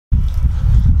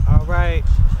right,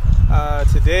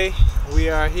 today we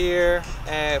are here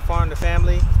at Farm to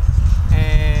Family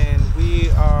and we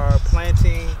are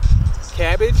planting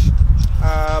cabbage.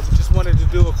 Just wanted to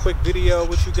do a quick video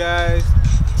with you guys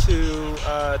to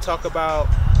talk about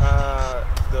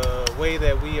the way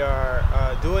that we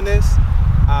are doing this,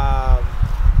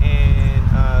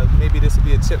 and maybe this will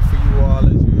be a tip for you all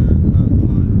as you're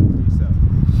going for yourself.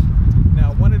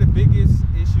 Now, one of the biggest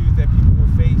issues that people will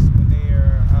face when they are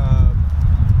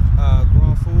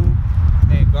growing food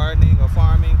and gardening or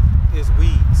farming is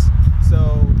weeds. So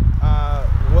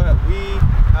what we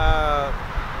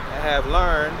have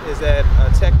learned is that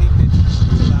a technique that you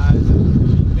can utilize to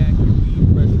beat back your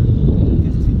weed pressure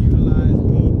is to utilize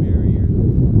weed barrier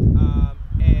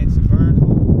and to burn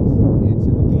holes into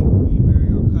the weed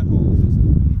barrier or cut holes into the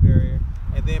weed barrier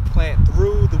and then plant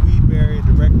through the weed barrier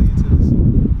directly into the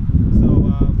soil. So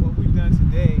what we've done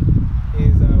today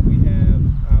is we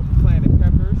planted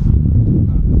peppers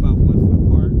about 1 foot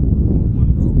apart on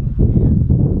one row here,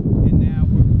 and now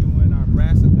we're doing our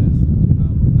brassicas.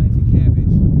 We're planting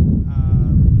cabbage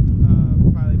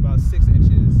probably about 6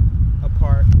 inches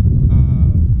apart.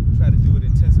 Try to do it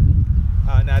intensively.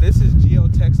 Now this is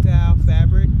geotextile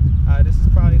fabric. This is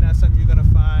probably not something you're going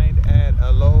to find at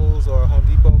a Lowe's or a Home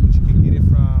Depot, but you can get it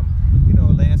from, you know,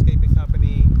 a landscaping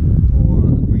company or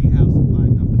a greenhouse supply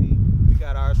company. We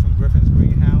got ours from Griffin's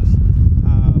Greenhouse.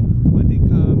 But they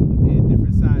come in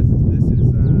different sizes. This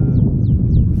is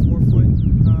 4 foot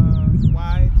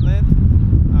wide length,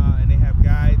 and they have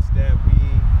guides that we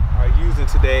are using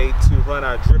today to run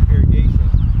our drip irrigation.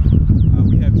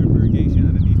 We have drip irrigation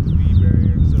underneath the weed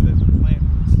barrier so that the plant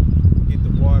roots get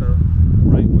the water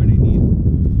right where they need it.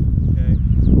 Okay,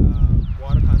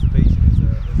 water conservation is a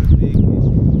big issue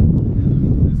as we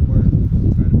do this work.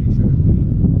 We try to make sure that we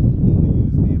only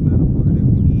use the amount of water that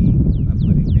we need by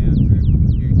putting down drip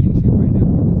irrigation. Right now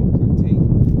we're using drip tape,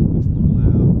 which will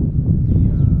allow us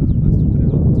to put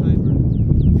it on the timer,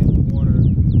 and the water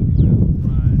will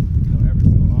run, ever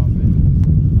so often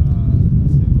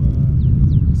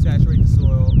to saturate the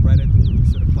soil right at the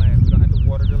roots of the plant. We don't have to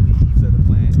water the leaves of the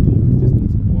plant. We just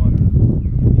need to water the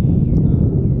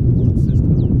root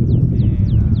system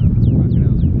and rock it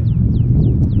out like that.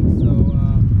 So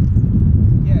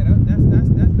yeah,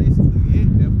 that's basically it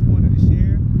that we wanted to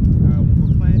share. When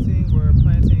we're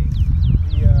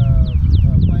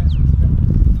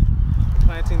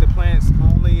planting the plants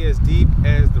only as deep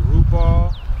as the root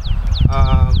ball.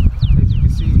 As you can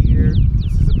see here,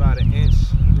 this is about 1 inch,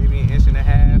 maybe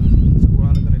 1.5 inches. So we're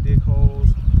only going to dig holes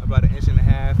about 1.5 inches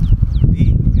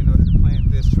deep in order to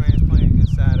plant this transplant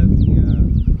inside of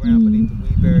the ground beneath the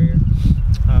weed barrier.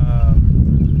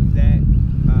 That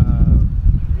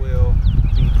will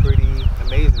be pretty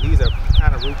amazing. These are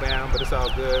kind of root bound, but it's all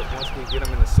good. Once we get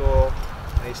them in the soil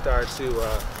and they start to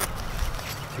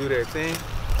do their thing,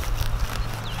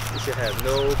 we should have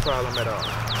no problem at all.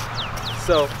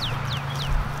 So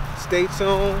stay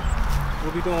tuned.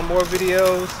 We'll be doing more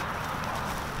videos.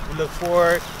 We look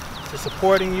forward to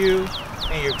supporting you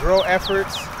and your grow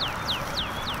efforts.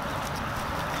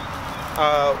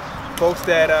 Folks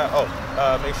that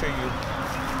make sure you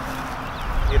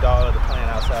get all of the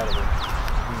plant outside of it.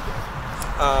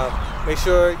 Make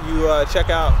sure you check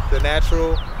out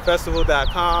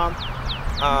thenaturalfestival.com.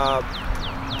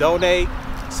 Donate,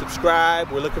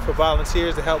 subscribe. We're looking for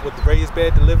volunteers to help with the raised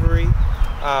bed delivery.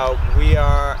 We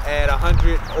are at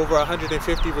over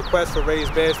 150 requests for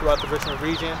raised beds throughout the Richmond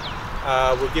region.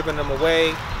 We're giving them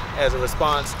away as a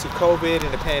response to COVID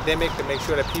and the pandemic to make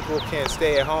sure that people can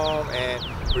stay at home and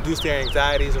reduce their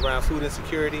anxieties around food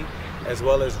insecurity, as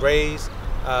well as raise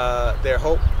their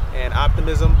hope and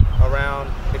optimism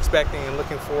around expecting and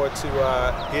looking forward to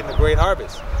getting a great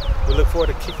harvest. We look forward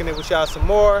to kicking it with y'all some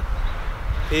more.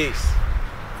 Peace.